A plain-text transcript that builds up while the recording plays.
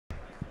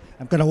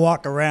I'm going to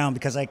walk around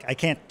because I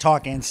can't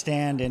talk and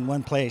stand in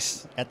one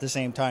place at the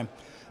same time.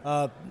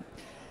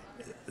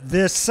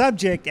 This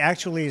subject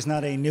actually is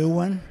not a new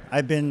one.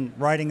 I've been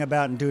writing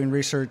about and doing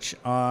research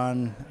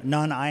on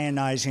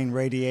non-ionizing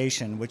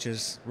radiation, which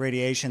is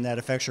radiation that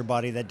affects your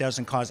body that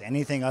doesn't cause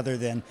anything other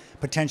than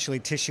potentially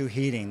tissue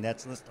heating.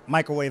 That's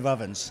microwave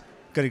ovens.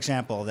 Good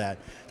example of that.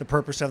 The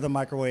purpose of the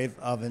microwave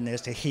oven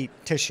is to heat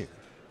tissue,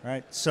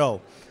 right?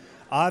 So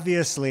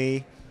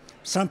obviously,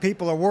 some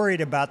people are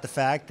worried about the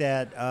fact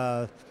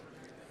that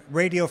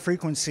radio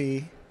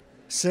frequency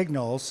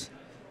signals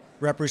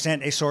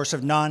represent a source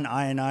of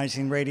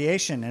non-ionizing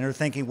radiation. And they're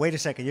thinking, wait a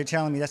second, you're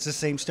telling me that's the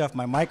same stuff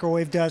my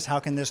microwave does? How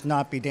can this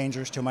not be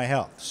dangerous to my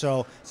health?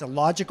 So it's a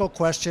logical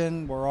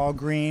question. We're all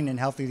green and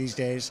healthy these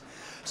days.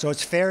 So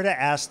it's fair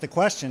to ask the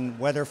question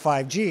whether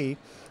 5G,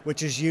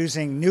 which is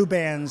using new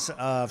bands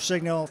of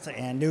signals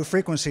and new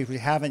frequencies we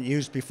haven't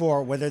used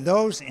before, whether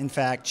those in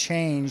fact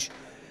change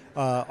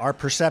our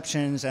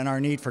perceptions and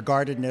our need for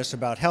guardedness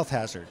about health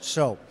hazards.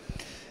 So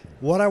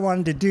what I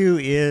wanted to do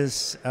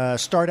is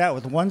start out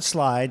with one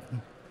slide,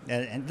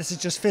 and this is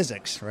just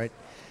physics, right?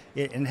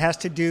 It has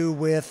to do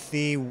with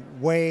the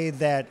way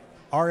that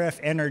RF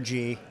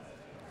energy,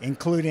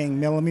 including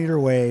millimeter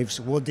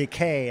waves, will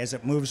decay as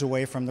it moves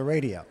away from the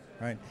radio,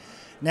 right?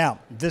 Now,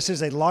 this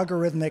is a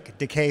logarithmic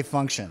decay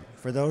function.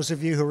 For those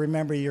of you who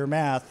remember your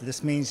math,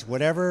 this means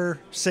whatever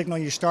signal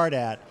you start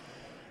at,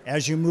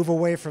 as you move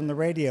away from the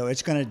radio,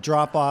 it's going to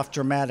drop off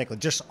dramatically,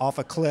 just off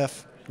a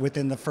cliff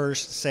within the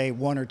first, say,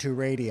 1 or 2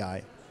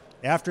 radii.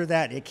 After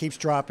that, it keeps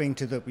dropping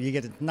to you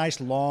get a nice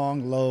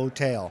long, low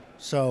tail.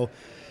 So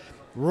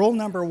rule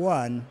number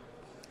 1,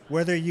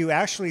 whether you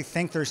actually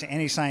think there's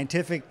any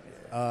scientific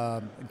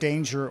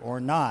danger or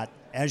not,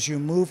 as you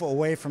move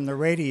away from the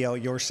radio,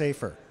 you're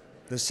safer.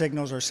 The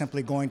signals are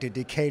simply going to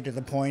decay to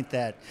the point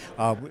that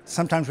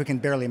sometimes we can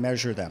barely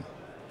measure them,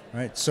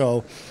 right?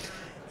 So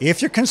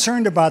if you're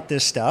concerned about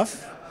this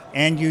stuff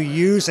and you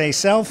use a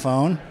cell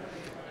phone,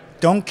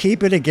 don't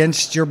keep it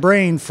against your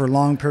brain for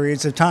long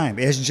periods of time.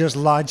 It's just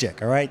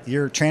logic, all right?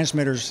 Your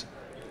transmitter's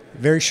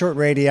very short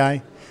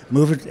radii.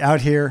 Move it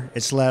out here,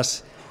 it's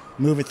less.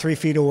 Move it 3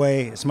 feet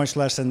away, it's much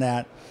less than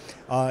that.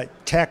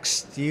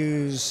 Text,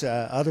 use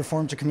other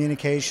forms of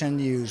communication,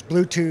 use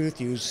Bluetooth,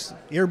 use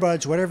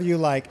earbuds, whatever you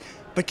like.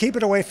 But keep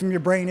it away from your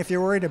brain if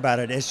you're worried about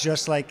it. It's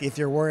just like if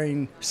you're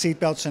wearing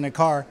seatbelts in a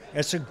car,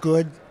 it's a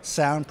good,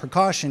 sound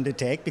precaution to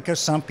take because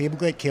some people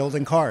get killed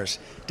in cars.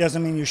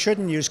 Doesn't mean you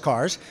shouldn't use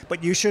cars,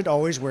 but you should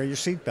always wear your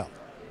seatbelt.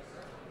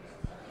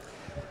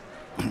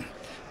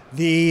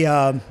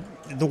 The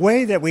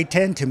way that we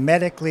tend to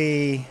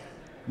medically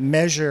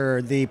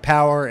measure the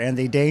power and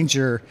the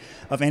danger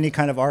of any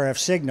kind of RF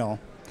signal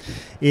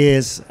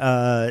is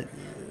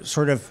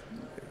sort of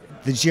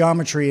the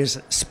geometry is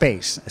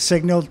space. A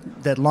signal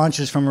that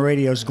launches from a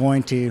radio is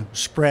going to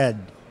spread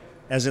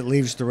as it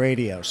leaves the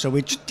radio. So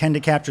we tend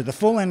to capture the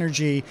full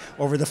energy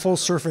over the full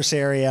surface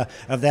area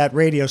of that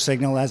radio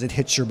signal as it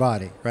hits your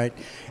body, right?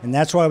 And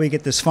that's why we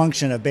get this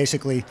function of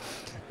basically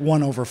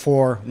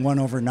 1/4,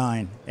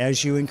 1/9.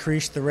 As you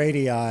increase the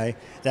radii,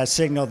 that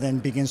signal then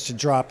begins to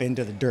drop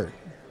into the dirt,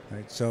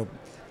 right? So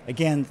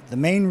again, the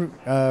main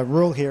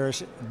rule here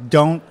is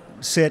don't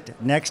sit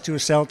next to a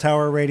cell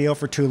tower radio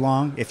for too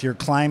long. If you're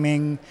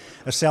climbing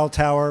a cell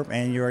tower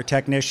and you're a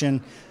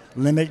technician,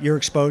 limit your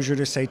exposure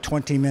to, say,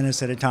 20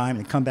 minutes at a time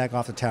and come back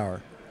off the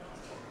tower.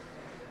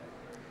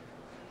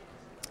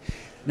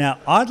 Now,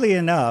 oddly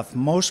enough,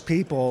 most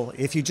people,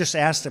 if you just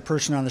ask the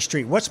person on the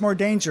street, what's more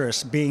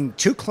dangerous, being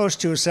too close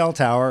to a cell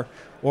tower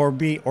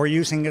or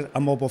using a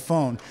mobile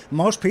phone,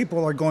 most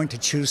people are going to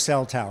choose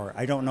cell tower.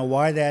 I don't know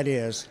why that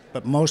is,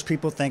 but most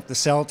people think the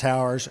cell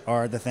towers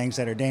are the things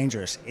that are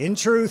dangerous. In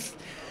truth,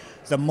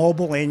 the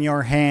mobile in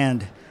your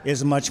hand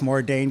is much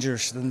more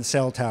dangerous than the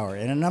cell tower.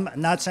 And I'm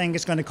not saying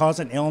it's going to cause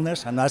an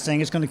illness. I'm not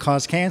saying it's going to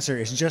cause cancer.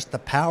 It's just the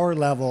power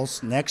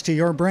levels next to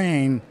your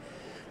brain.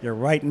 You're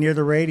right near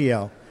the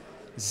radio.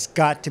 It's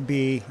got to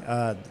be,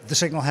 the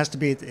signal has to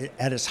be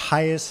at its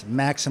highest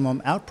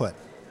maximum output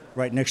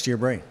right next to your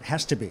brain. It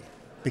has to be.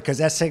 Because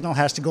that signal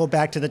has to go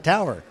back to the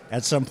tower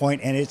at some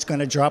point, and it's going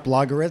to drop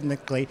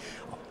logarithmically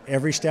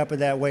every step of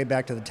that way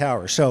back to the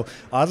tower. So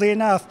oddly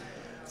enough,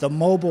 the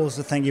mobile is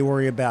the thing you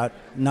worry about,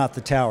 not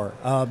the tower.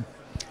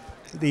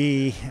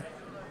 The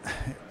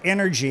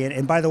energy,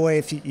 and by the way,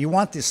 if you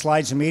want the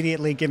slides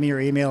immediately, give me your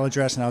email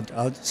address and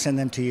I'll send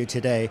them to you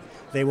today.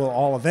 They will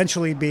all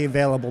eventually be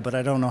available, but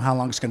I don't know how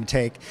long it's going to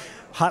take.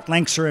 Hot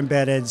links are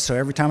embedded, so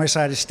every time I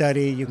cite a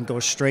study, you can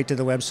go straight to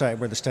the website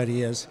where the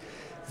study is.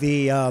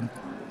 The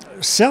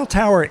cell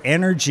tower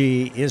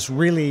energy is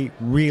really,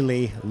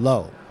 really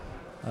low,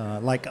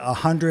 like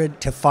 100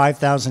 to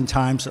 5,000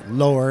 times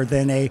lower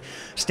than a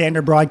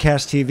standard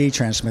broadcast TV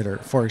transmitter,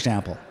 for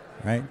example,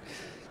 right?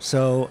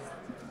 So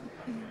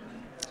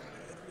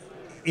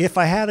if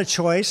I had a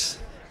choice,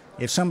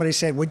 if somebody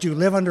said, would you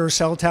live under a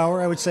cell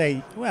tower? I would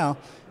say, well,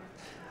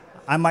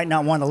 I might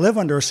not want to live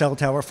under a cell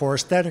tower for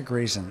aesthetic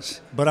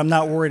reasons, but I'm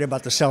not worried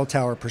about the cell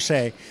tower per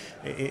se.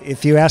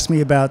 If you ask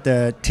me about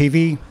the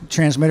TV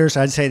transmitters,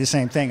 I'd say the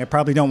same thing. I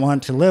probably don't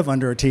want to live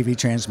under a TV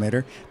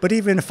transmitter, but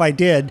even if I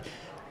did,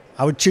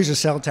 I would choose a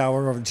cell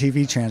tower over a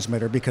TV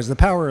transmitter because the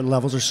power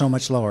levels are so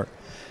much lower.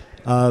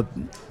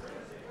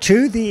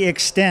 To the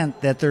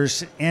extent that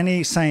there's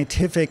any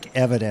scientific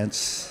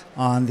evidence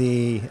on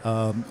the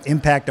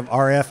impact of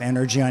RF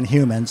energy on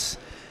humans,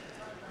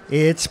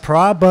 it's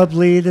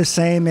probably the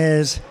same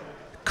as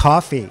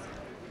coffee,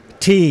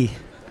 tea,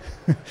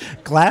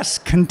 glass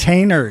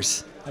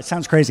containers. That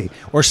sounds crazy.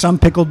 Or some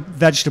pickled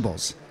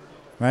vegetables,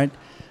 right?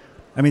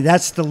 I mean,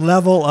 that's the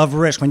level of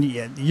risk. When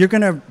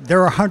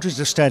there are hundreds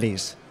of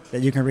studies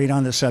that you can read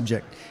on the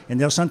subject, and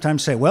they'll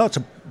sometimes say, well, it's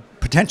a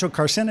potential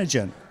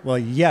carcinogen. Well,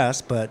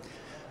 yes, but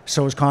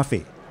so is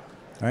coffee,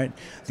 right?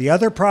 The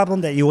other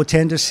problem that you will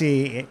tend to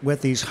see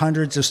with these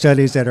hundreds of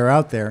studies that are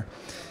out there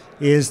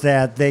is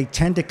that they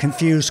tend to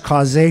confuse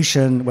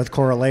causation with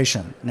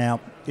correlation. Now,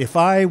 if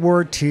I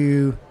were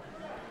to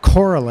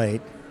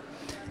correlate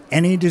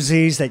any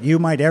disease that you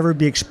might ever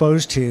be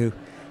exposed to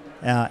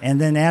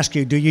and then ask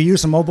you, do you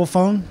use a mobile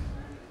phone?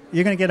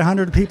 You're going to get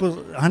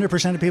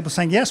 100% of people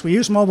saying, yes, we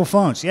use mobile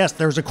phones. Yes,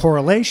 there's a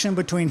correlation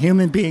between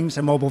human beings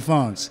and mobile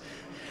phones.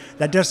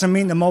 That doesn't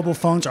mean the mobile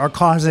phones are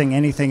causing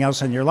anything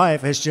else in your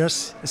life. It's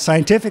just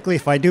scientifically,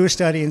 if I do a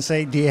study and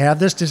say, do you have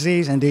this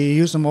disease and do you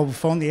use a mobile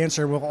phone? The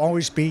answer will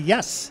always be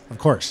yes, of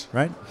course,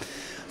 right?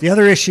 The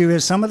other issue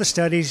is some of the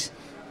studies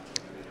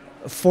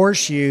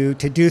force you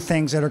to do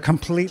things that are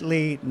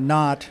completely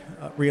not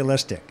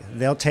realistic.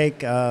 They'll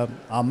take a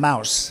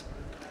mouse,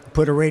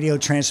 put a radio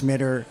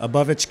transmitter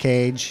above its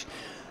cage,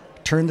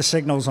 turn the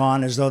signals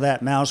on as though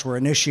that mouse were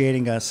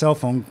initiating a cell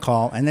phone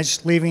call, and then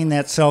just leaving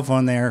that cell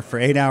phone there for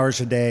 8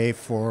 hours a day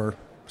for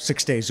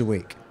 6 days a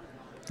week.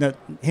 Now,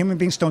 human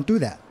beings don't do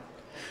that.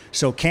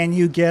 So can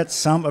you get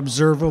some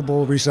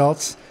observable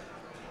results?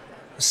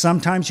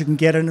 Sometimes you can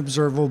get an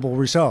observable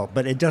result,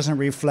 but it doesn't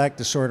reflect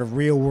the sort of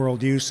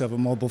real-world use of a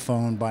mobile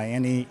phone by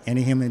any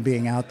human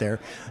being out there,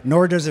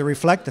 nor does it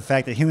reflect the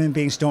fact that human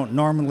beings don't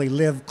normally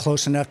live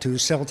close enough to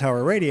cell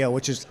tower radio,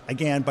 which is,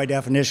 again, by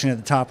definition at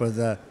the top of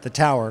the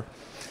tower,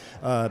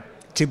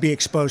 to be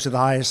exposed to the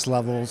highest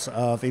levels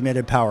of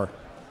emitted power.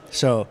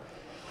 So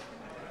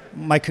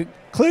my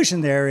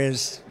conclusion there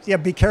is, yeah,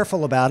 be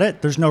careful about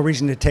it. There's no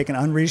reason to take an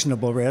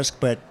unreasonable risk,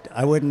 but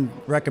I wouldn't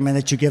recommend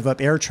that you give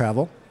up air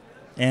travel.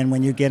 And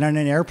when you get on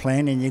an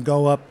airplane and you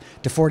go up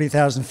to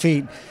 40,000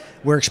 feet,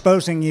 we're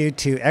exposing you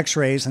to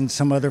X-rays and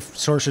some other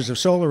sources of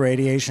solar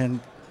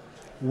radiation,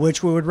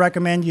 which we would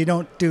recommend you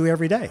don't do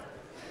every day.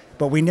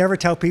 But we never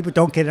tell people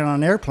don't get on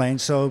an airplane,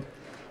 so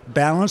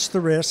balance the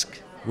risk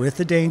with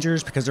the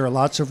dangers because there are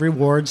lots of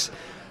rewards.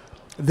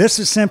 This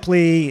is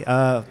simply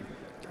a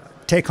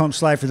take-home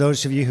slide for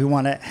those of you who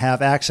want to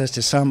have access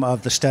to some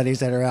of the studies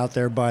that are out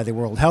there by the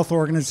World Health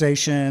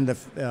Organization, the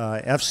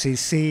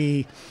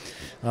FCC,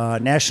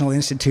 National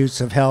Institutes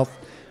of Health,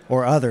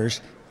 or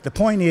others. The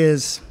point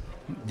is,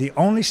 the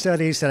only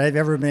studies that I've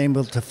ever been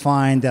able to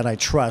find that I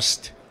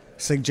trust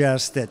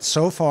suggest that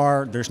so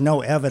far there's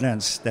no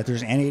evidence that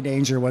there's any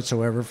danger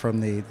whatsoever from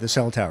the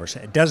cell towers.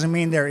 It doesn't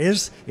mean there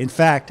is, in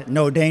fact,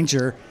 no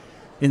danger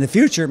in the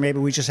future. Maybe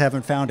we just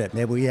haven't found it.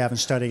 Maybe we haven't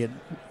studied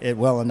it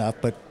well enough,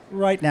 but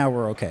right now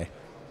we're okay.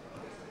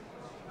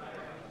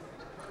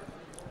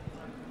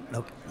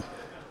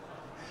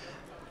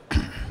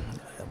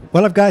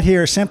 What I've got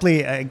here is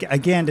simply,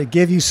 again, to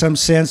give you some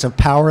sense of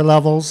power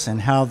levels and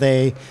how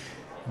they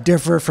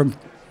differ from,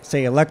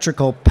 say,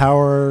 electrical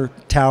power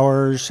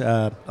towers,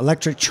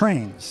 electric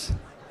trains,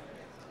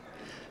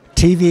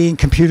 TV and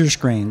computer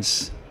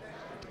screens,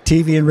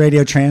 TV and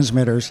radio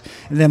transmitters,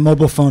 and then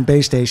mobile phone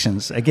base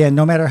stations. Again,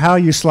 no matter how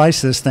you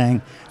slice this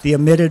thing, the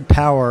emitted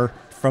power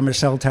from a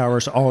cell tower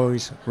is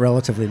always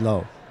relatively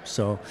low.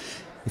 So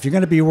if you're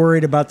going to be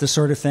worried about this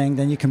sort of thing,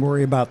 then you can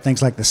worry about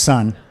things like the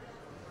sun.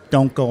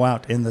 Don't go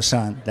out in the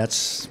sun.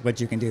 That's what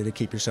you can do to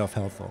keep yourself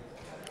healthful.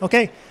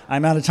 Okay,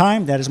 I'm out of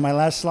time. That is my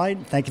last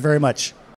slide. Thank you very much.